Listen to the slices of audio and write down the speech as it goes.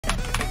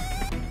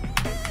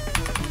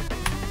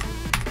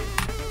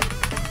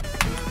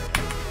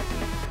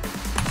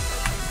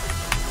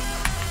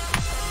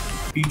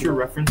future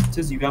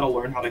references, you gotta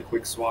learn how to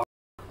quick swap.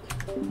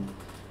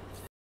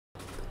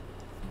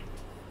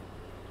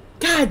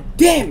 God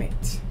damn it!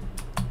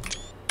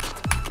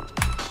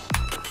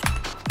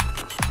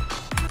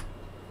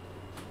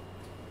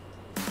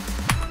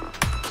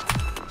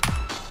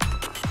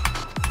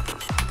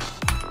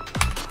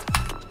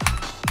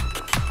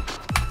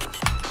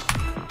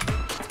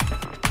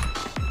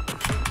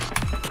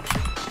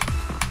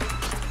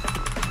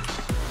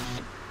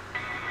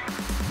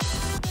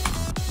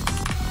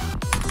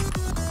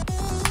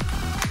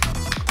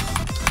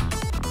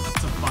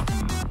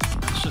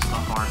 It's just a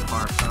hard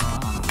part, though.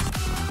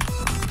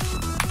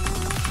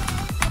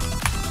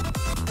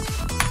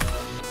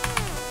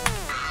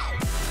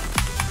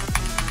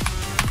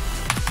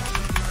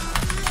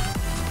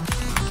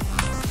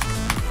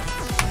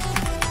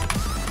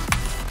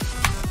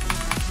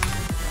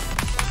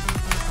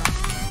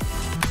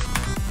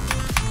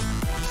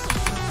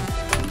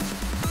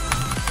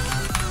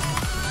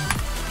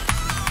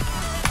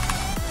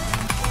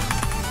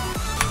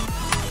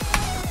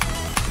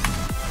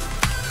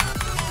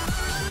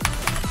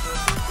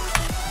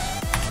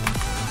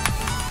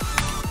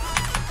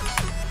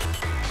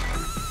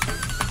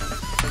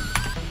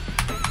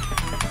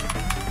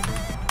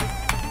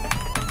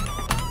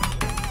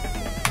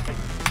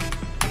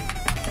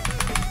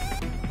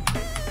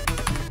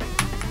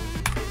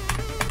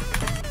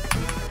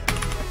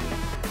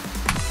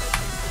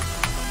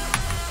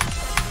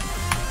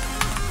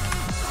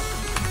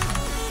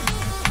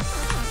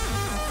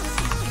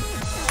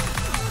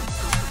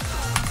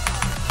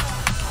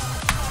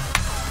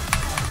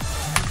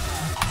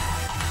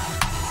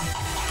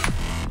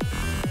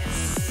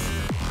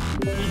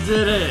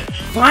 Did it!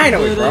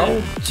 Finally,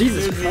 bro!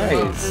 Jesus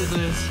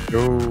Christ!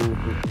 Yo.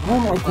 Oh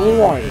my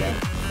god!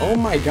 Oh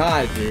my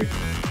god, dude!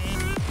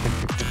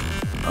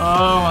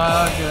 Oh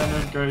my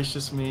goodness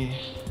gracious me!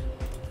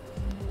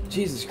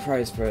 Jesus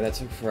Christ, bro! That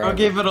took forever. I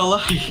gave it a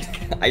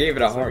like. I gave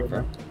it a heart,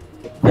 bro.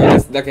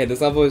 Okay,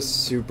 this level is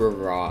super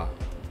raw,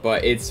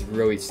 but it's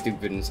really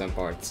stupid in some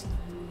parts.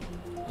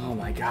 Oh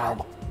my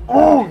god!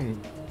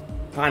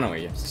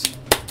 Finally, yes.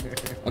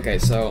 Okay,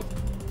 so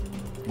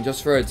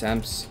just for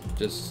attempts,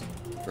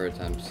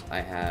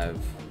 I have,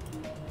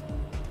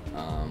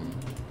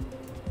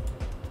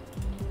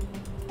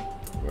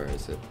 where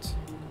is it?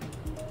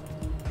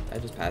 I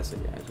just passed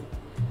it, guys.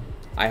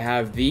 I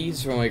have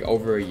these from like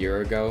over a year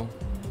ago,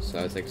 so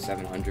it's like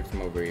 700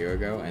 from over a year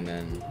ago, and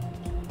then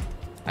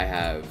I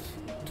have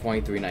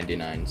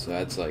 23.99, so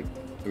that's like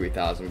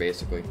 3,000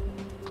 basically,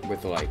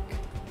 with like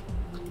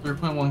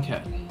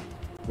 3.1k.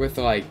 With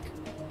like,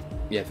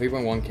 yeah,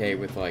 3.1k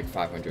with like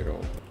 500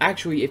 old.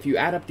 Actually, if you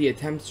add up the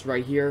attempts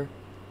right here,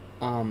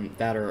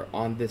 that are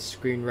on this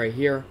screen right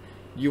here,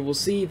 you will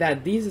see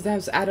that these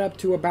attempts add up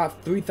to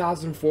about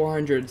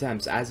 3,400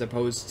 attempts as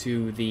opposed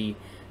to the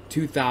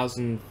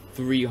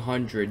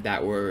 2,300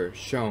 that were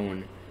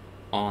shown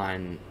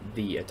on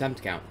the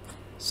attempt count.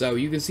 So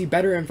you can see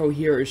better info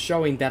here is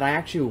showing that I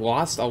actually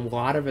lost a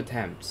lot of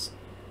attempts.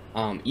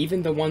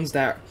 Even the ones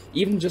that,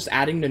 even just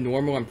adding the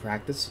normal and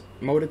practice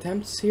mode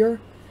attempts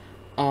here,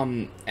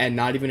 and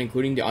not even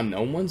including the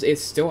unknown ones, it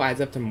still adds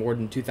up to more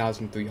than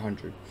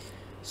 2,300.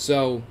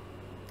 So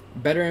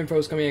better info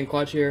is coming in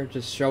clutch here,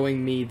 just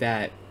showing me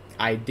that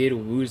I did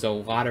lose a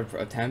lot of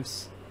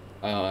attempts,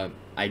 I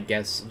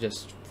guess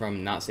just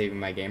from not saving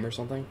my game or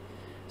something.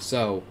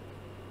 So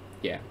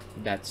yeah,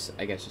 that's,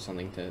 I guess, just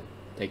something to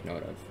take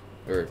note of.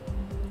 Or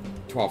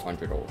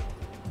 1,200 old,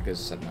 because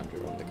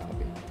 700 old the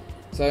copy.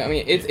 So I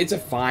mean, it's a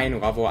fine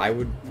level. I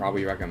would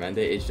probably recommend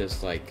it. It's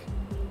just like,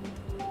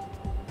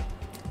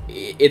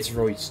 it's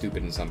really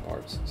stupid in some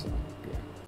parts, so